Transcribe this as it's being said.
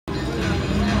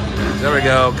There we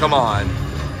go. Come on.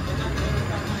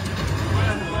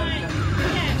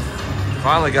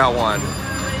 Finally got one.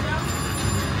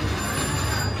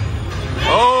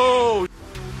 Oh!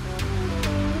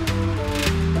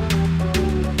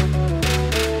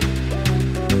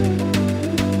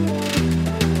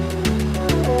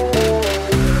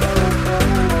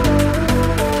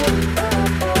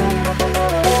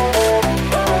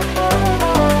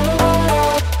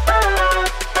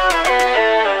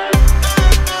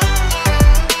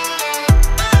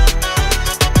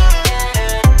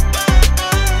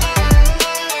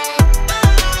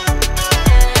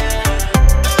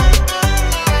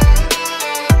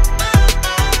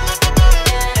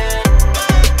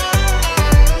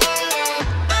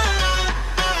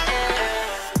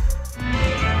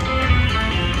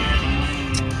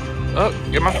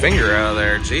 Oh, get my finger out of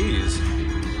there, jeez.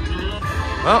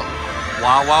 Well,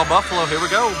 Wild Wild Buffalo, here we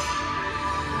go.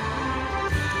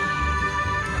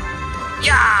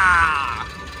 Yeah!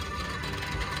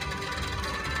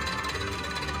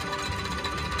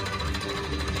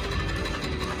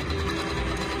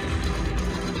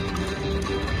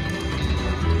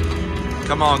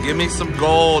 Come on, give me some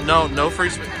gold. No free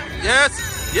spin.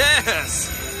 Yes,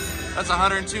 yes! That's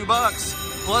 102 bucks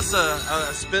plus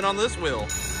a spin on this wheel.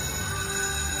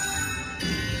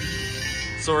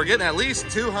 So we're getting at least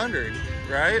 200,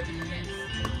 right?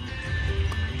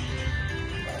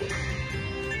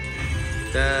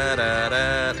 Da, da,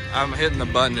 da. I'm hitting the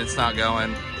button, it's not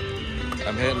going.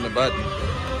 I'm hitting the button.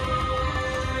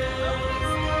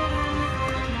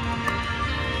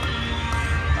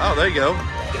 Oh, there you go.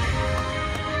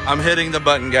 I'm hitting the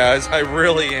button, guys. I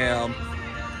really am.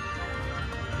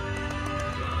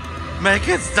 Make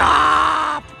it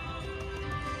stop!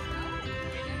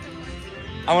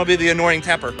 I want to be the annoying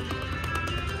tapper.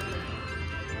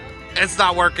 It's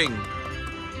not working.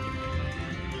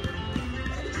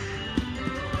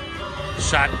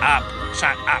 Shut up,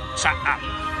 shut up, shut up.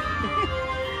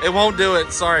 It won't do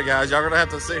it. Sorry, guys. Y'all gonna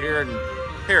have to sit here and...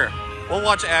 Here, we'll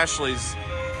watch Ashley's.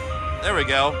 There we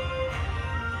go.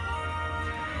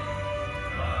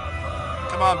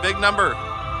 Come on, big number.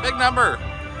 Big number.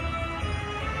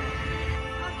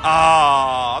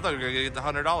 Oh, I thought we were gonna get the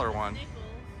 $100 one.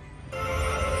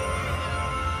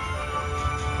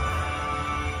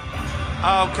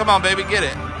 Oh, come on, baby, get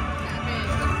it.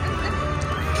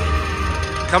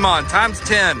 Come on, times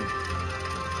 10.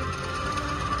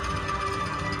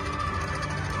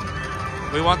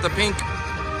 We want the pink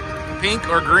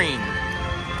or green.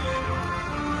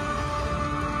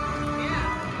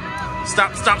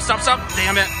 Stop, stop, stop, stop.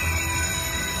 Damn it.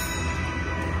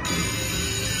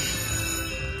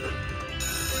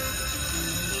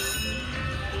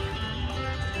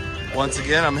 Once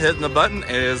again, I'm hitting the button. It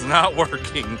is not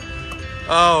working.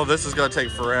 Oh, this is gonna take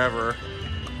forever.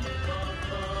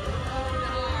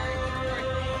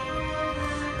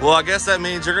 Well, I guess that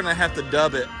means you're gonna have to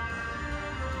dub it.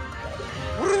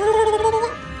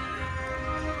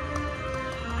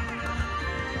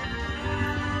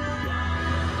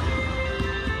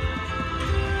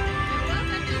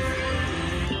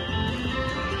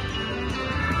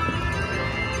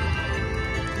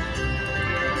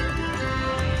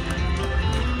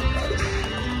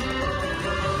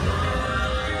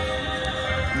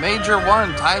 Major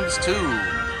 1 times 2.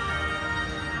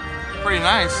 Pretty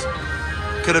nice.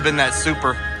 Could have been that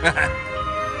super.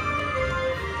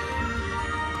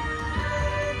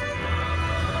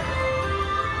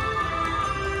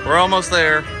 We're almost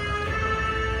there.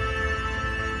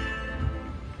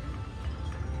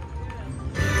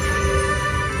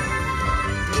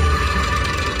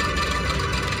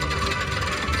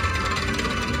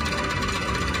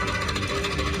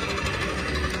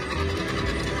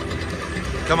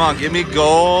 Come on, give me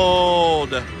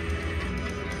gold.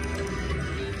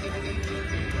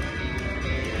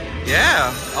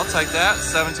 Yeah, I'll take that.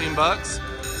 17 bucks.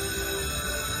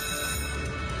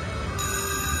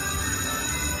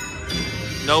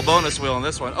 No bonus wheel on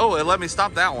this one. Oh, it let me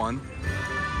stop that one.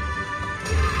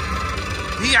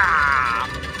 Yeah.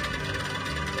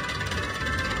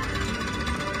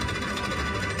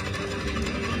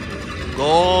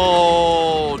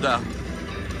 Gold.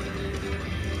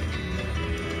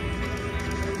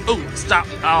 Oh, stop.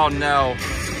 Oh, no.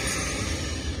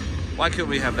 Why couldn't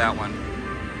we have that one?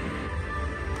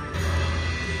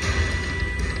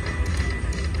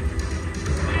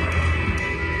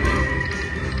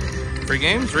 Free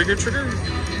games, rigger trigger.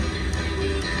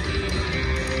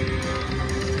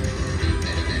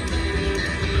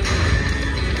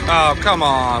 Oh, come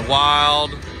on,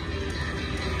 wild.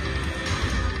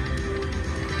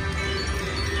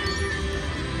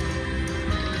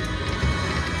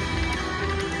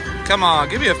 Come on,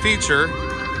 give me a feature.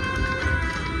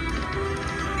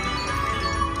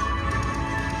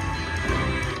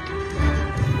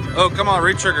 Oh, come on,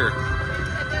 re-trigger.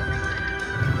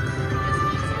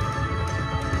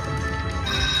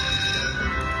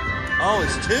 Oh,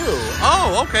 it's 2.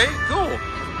 Oh, okay, cool.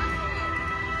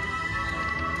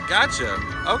 Gotcha.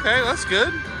 Okay, that's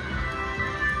good.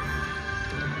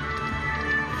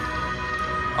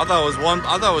 I thought it was 1.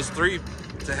 I thought it was 3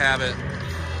 to have it.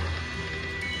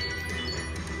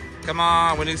 Come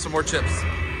on, we need some more chips.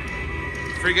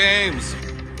 Free games.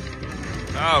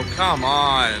 Oh, come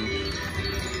on.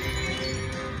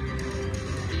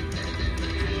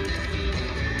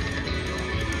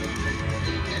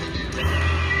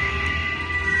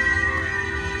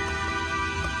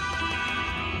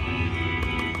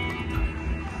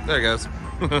 There it goes.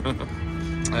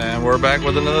 And we're back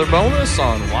with another bonus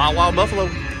on Wild Wild Buffalo.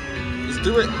 Let's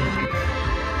do it.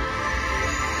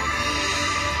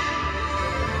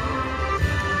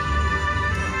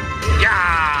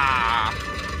 Yeah!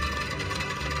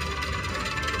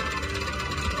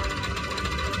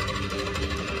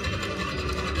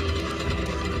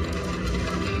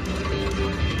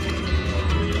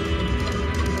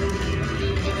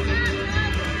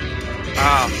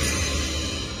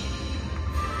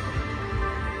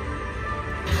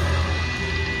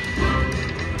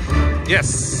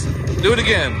 Yes, do it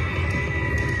again.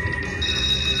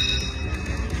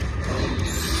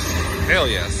 Hell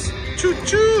yes. Choo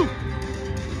choo.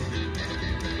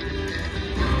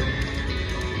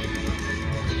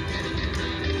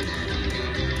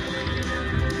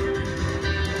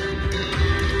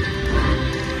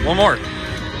 One more.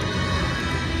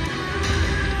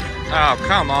 Oh,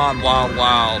 come on, Wild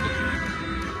Wild.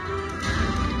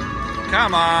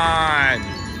 Come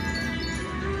on.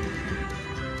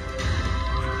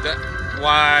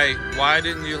 Why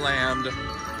didn't you land?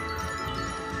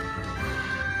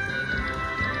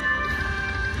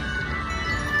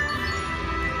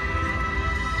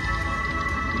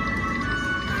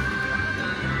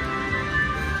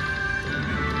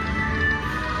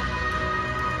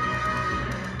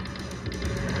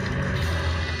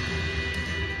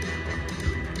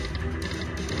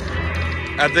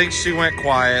 I think she went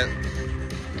quiet.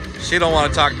 She don't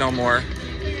want to talk no more.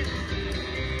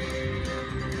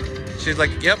 She's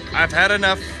like, yep, I've had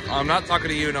enough. I'm not talking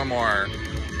to you no more.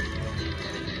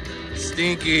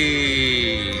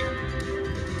 Stinky.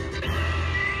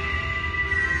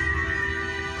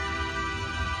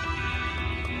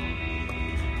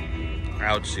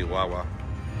 Ouchie, wow.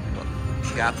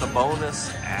 Got the bonus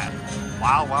at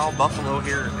Wild Wild Buffalo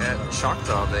here at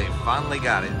Choctaw. They finally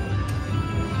got it.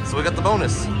 So we got the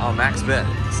bonus on max bet,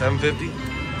 $7.50.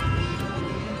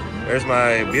 There's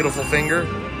my beautiful finger.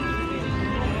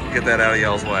 Get that out of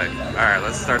y'all's way. All right,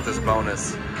 let's start this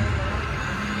bonus.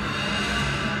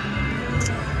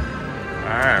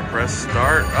 All right, press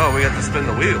start. Oh, we have to spin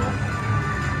the wheel.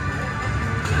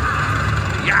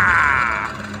 Yeah!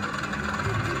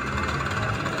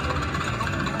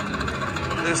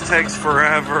 This takes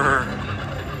forever.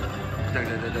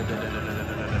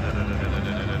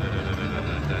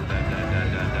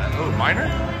 Oh, minor?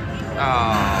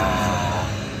 Oh.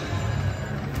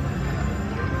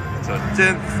 So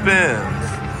 10th spins.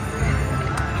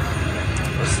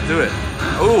 Let's do it.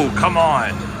 Oh, come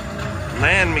on.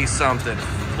 Land me something,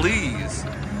 please.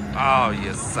 Oh,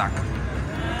 you suck.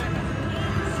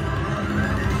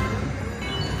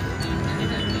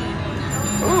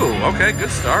 Ooh, okay,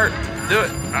 good start. Do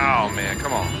it. Oh, man,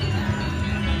 come on.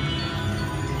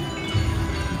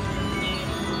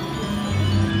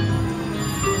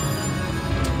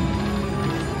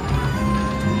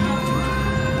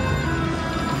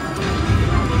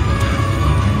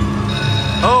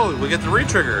 Oh, we get the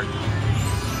re-trigger.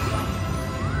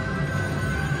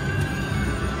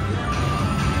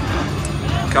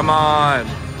 Come on.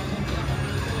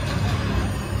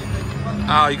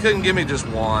 Oh, you couldn't give me just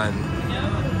one.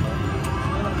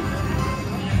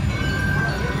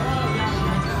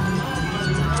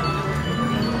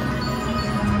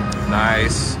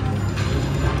 Nice.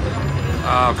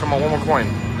 Oh, come on, one more coin.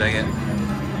 Dang it.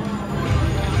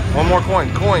 One more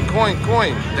coin. Coin.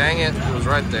 Dang it. It was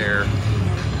right there.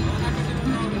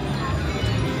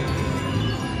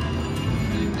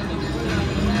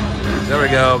 There we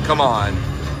go. Come on.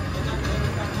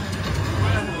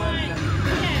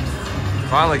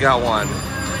 Finally got one.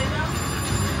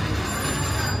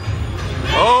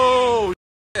 Oh,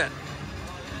 shit.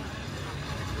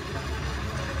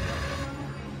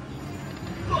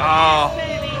 Oh.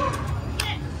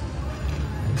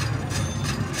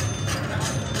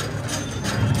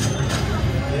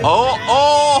 Oh.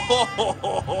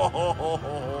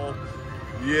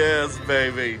 Yes,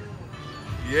 baby.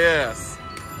 Yes.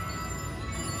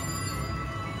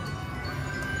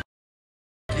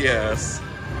 Yes.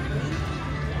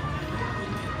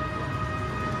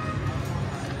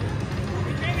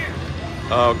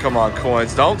 Oh, come on,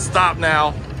 coins. Don't stop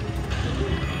now.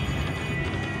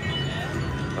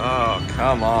 Oh,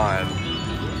 come on.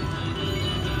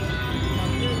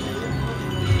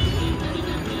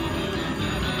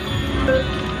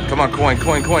 Come on, coin,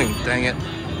 coin, coin. Dang it.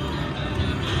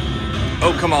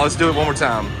 Oh, come on. Let's do it one more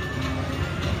time.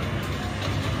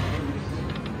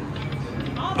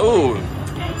 Oh,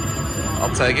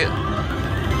 I'll take it.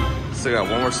 Still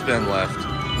got one more spin left.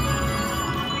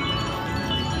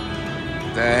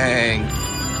 Dang.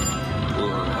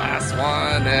 Last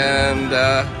one, and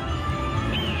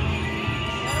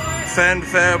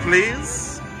fanfare,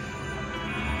 please.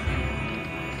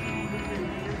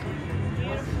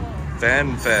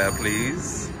 Fanfare,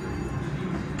 please.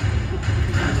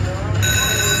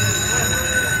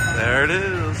 There it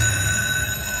is.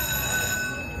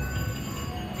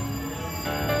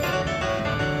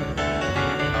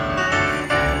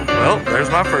 Well, there's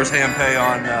my first hand pay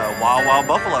on Wild Wild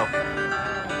Buffalo.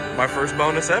 My first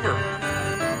bonus ever.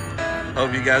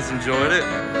 Hope you guys enjoyed it.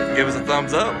 Give us a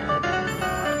thumbs up.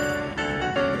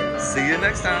 See you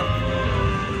next time.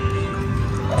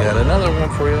 Got another one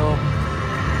for y'all.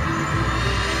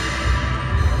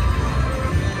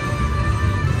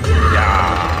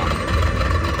 Yeah.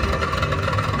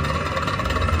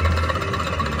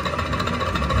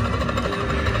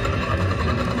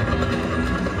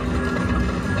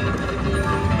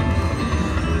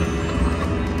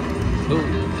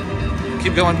 Ooh.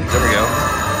 Keep going. There we go.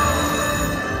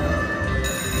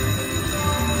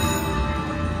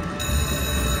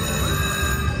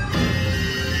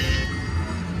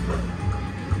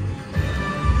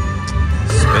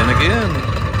 Again.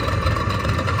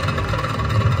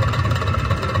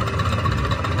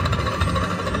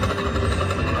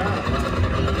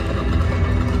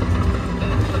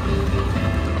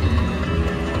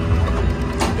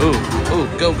 Ooh, ooh,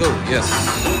 go, go, yes.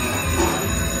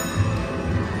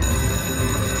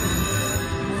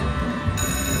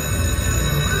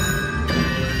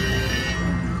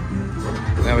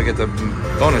 Now we get the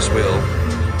bonus wheel.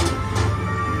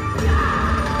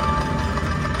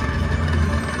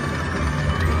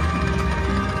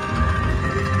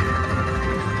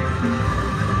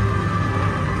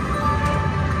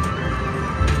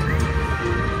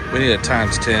 We need a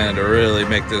times 10 to really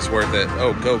make this worth it.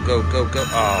 Oh, go, go, go, go.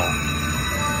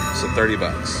 Oh, so 30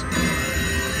 bucks.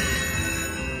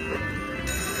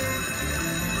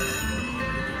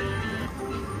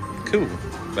 Cool.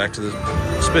 Back to the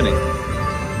spinning.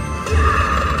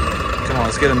 Come on,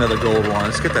 let's get another gold one.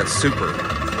 Let's get that super.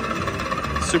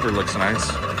 Super looks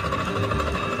nice.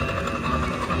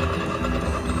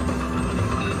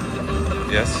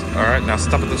 Yes. All right, now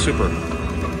stop at the super.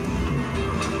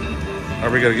 Are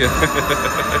we gonna get?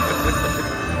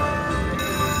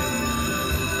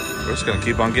 We're just gonna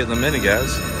keep on getting the mini,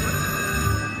 guys.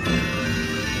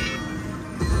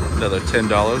 Another $10.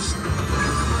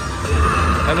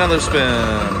 Another spin.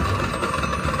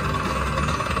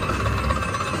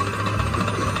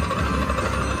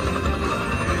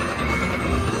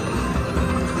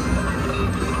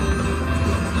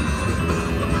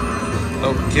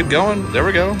 Oh, keep going. There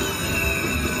we go.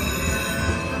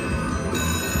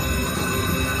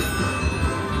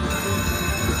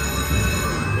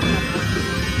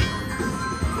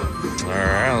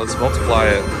 Let's multiply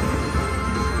it.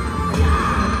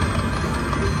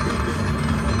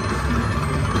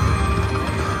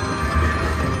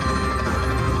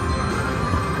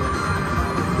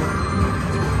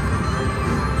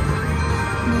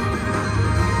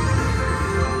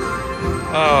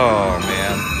 Oh,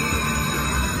 man.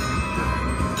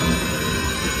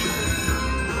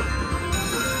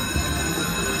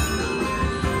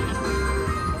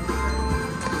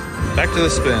 Back to the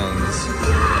spins.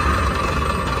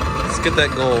 Get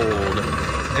that gold.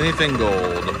 Anything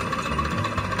gold.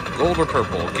 Gold or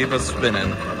purple. Keep us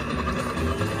spinning.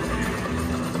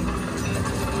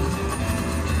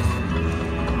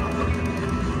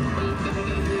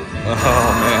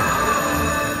 Oh,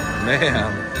 man.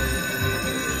 Man.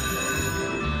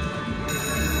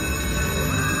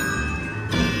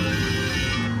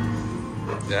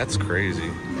 That's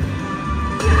crazy.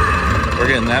 We're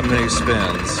getting that many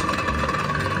spins.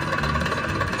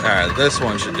 Alright, this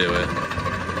one should do it.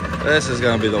 This is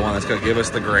going to be the one that's going to give us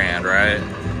the grand, right?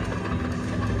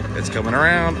 It's coming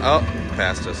around. Oh,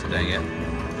 passed us. Dang it.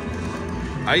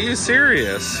 Are you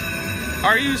serious?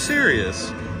 Are you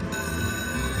serious?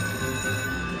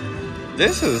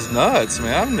 This is nuts,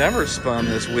 man. I've never spun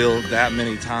this wheel that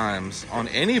many times on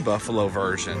any Buffalo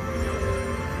version.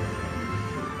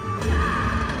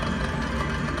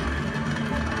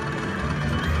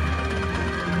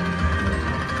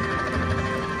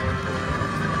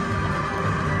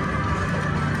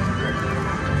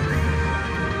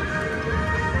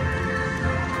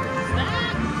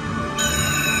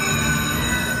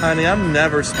 Honey, I've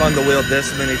never spun the wheel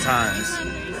this many times.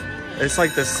 It's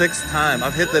like the 6th time.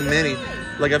 I've hit the mini.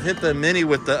 Like, I've hit the mini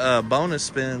with the bonus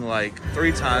spin like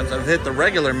 3 times. I've hit the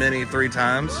regular mini 3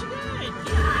 times.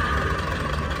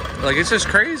 Like, it's just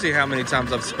crazy how many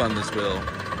times I've spun this wheel.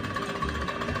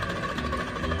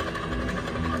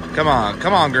 Come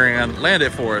on, Grand. Land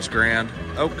it for us, Grand.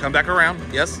 Oh, come back around.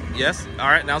 Yes, yes. All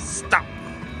right, now stop.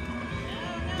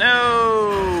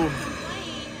 No.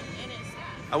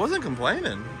 I wasn't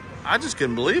complaining. I just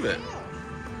couldn't believe it.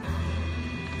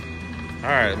 All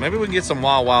right, maybe we can get some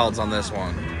wild wilds on this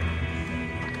one.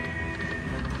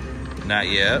 Not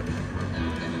yet.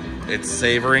 It's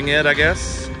savoring it, I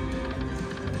guess.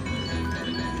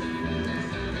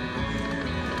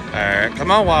 All right,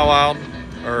 come on, wild wild.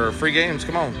 Or free games,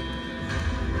 come on.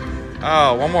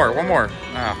 Oh, one more.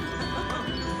 Ah.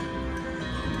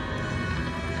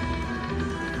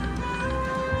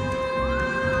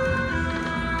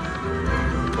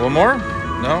 One more?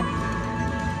 No?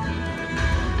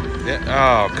 Yeah.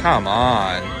 Oh, come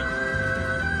on.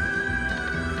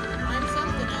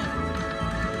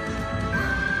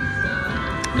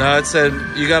 No, it said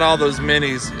you got all those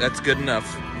minis. That's good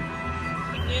enough.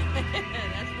 That's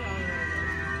wrong.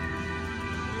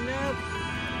 Nope.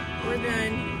 We're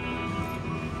done.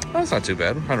 Oh, that's not too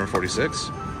bad.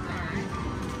 146.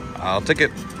 I'll take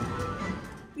it.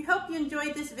 We hope you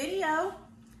enjoyed this video.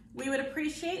 We would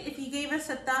appreciate if you gave us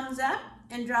a thumbs up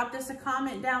and dropped us a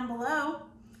comment down below.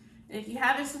 And if you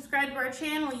haven't subscribed to our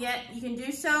channel yet, you can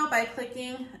do so by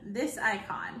clicking this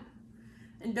icon.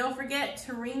 And don't forget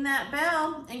to ring that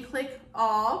bell and click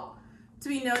all to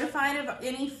be notified of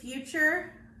any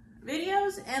future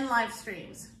videos and live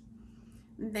streams.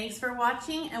 And thanks for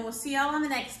watching, and we'll see y'all on the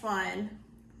next one.